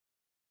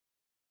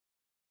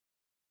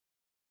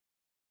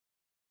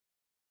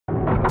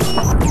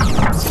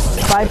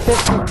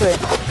553.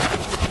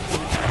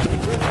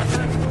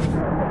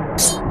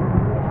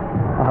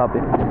 I'll help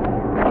you.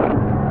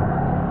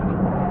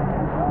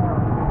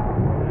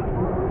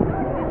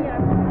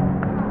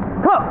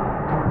 Come on.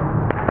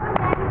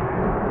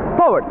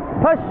 Forward.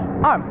 Push.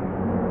 Arms.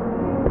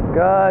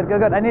 Good, good,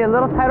 good. I need a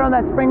little tighter on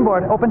that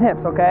springboard. Open hips,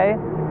 okay?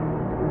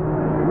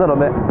 A little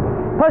bit.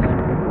 Push.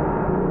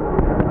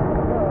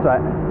 That's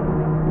right.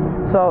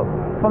 So,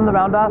 from the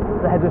round off,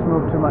 the head just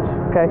moved too much.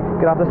 Okay,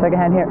 get off the second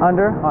hand here.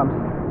 Under, arms.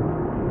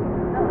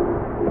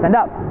 Stand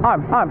up.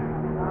 Arms, arms.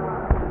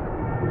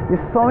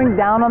 You're slowing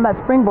down on that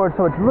springboard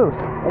so it's loose.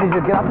 And you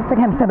just get off the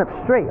second hand, stand up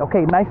straight.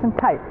 Okay, nice and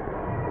tight.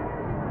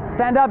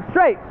 Stand up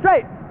straight,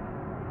 straight.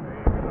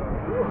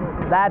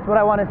 That's what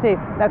I want to see.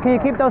 Now, can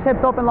you keep those hips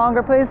open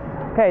longer, please?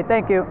 Okay,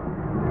 thank you.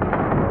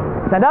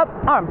 Stand up,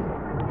 arms.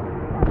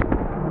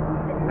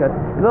 Good.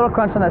 A little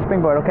crunch on that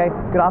springboard, okay?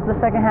 Get off the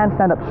second hand,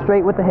 stand up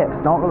straight with the hips.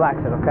 Don't relax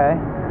it, okay?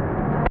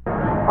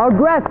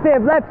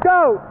 Aggressive, let's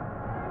go!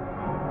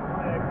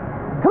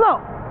 Come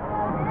on!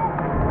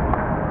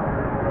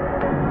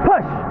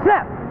 Push,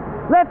 snap,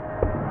 lift.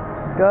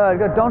 Good,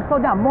 good. Don't slow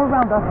down. More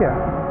round up here,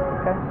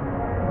 okay?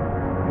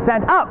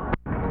 Stand up.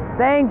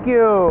 Thank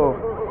you.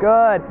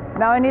 Good.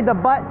 Now I need the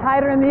butt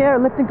tighter in the air,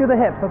 lifting through the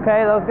hips,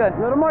 okay? That was good. A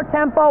little more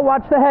tempo.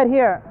 Watch the head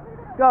here.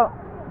 Go.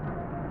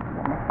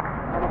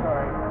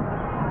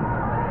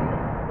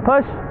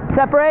 Push,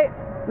 separate,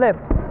 lift.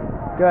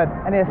 Good.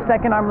 I need a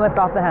second arm lift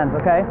off the hands,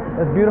 okay?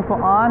 That's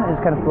beautiful on, and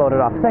just kind of float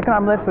it off. Second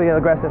arm lift so you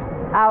get aggressive.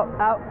 Out,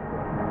 out.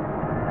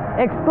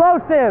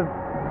 Explosive.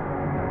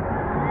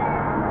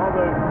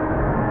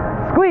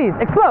 Squeeze,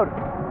 explode.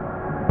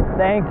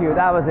 Thank you.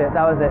 That was it.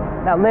 That was it.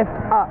 Now lift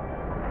up.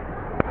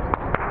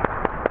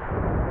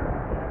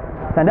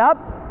 Stand up.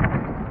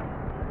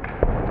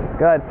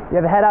 Good. You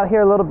have the head out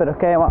here a little bit,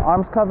 okay? I want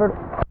arms covered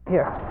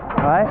here.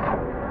 All right?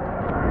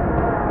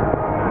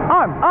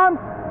 Arms, arms.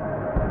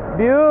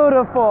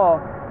 Beautiful.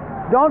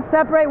 Don't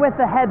separate with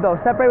the head though.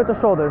 Separate with the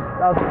shoulders.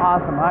 That was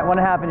awesome. All right,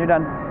 1.5 and you're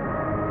done.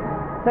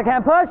 Second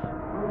hand push.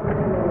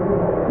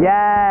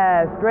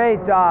 Yes.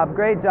 Great job.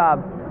 Great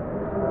job.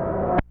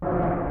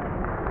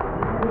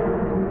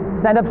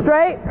 Stand up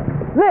straight.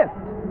 Lift.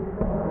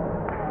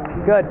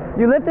 Good.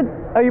 You lifted,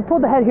 or you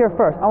pulled the head here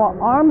first. I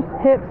want arms,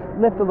 hips,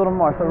 lift a little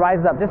more. So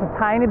rise up just a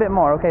tiny bit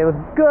more. Okay, it was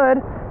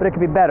good, but it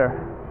could be better.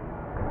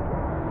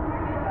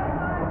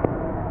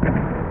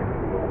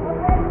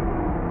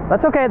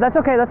 That's okay, that's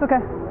okay, that's okay.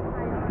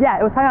 Yeah,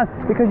 it was high on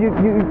because you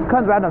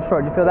cut round up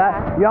short. You feel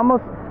that? You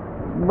almost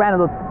ran a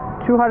little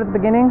too hard at the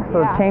beginning,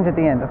 so change at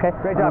the end, okay?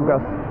 Great job,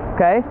 girls.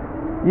 Okay?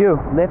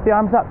 You, lift the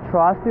arms up,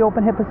 trust the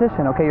open hip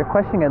position, okay? You're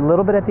questioning it a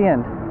little bit at the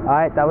end. All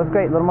right, that was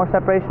great. A little more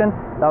separation.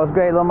 That was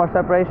great. A little more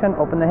separation.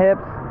 Open the hips.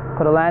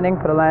 Put a landing.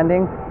 Put a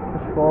landing.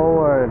 Push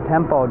forward.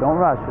 Tempo.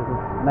 Don't rush. This is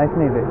nice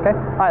and easy. Okay.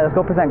 All right, let's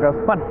go present, girls.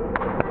 Come on.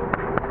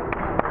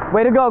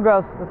 Way to go,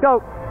 girls. Let's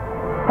go.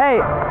 Hey,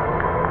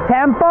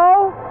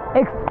 tempo.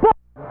 Explode.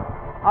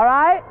 All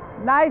right.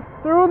 Nice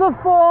through the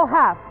full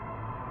half.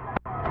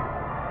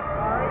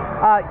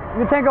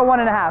 You can go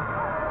 1.5.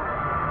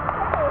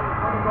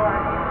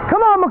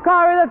 Come on,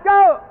 Makari. Let's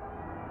go.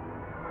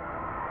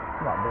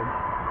 Come on, dude.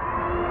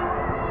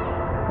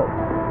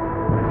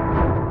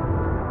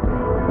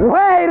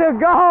 Way to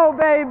go,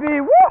 baby!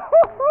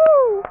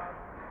 Woo-hoo-hoo!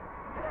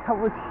 That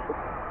was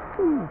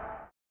huge.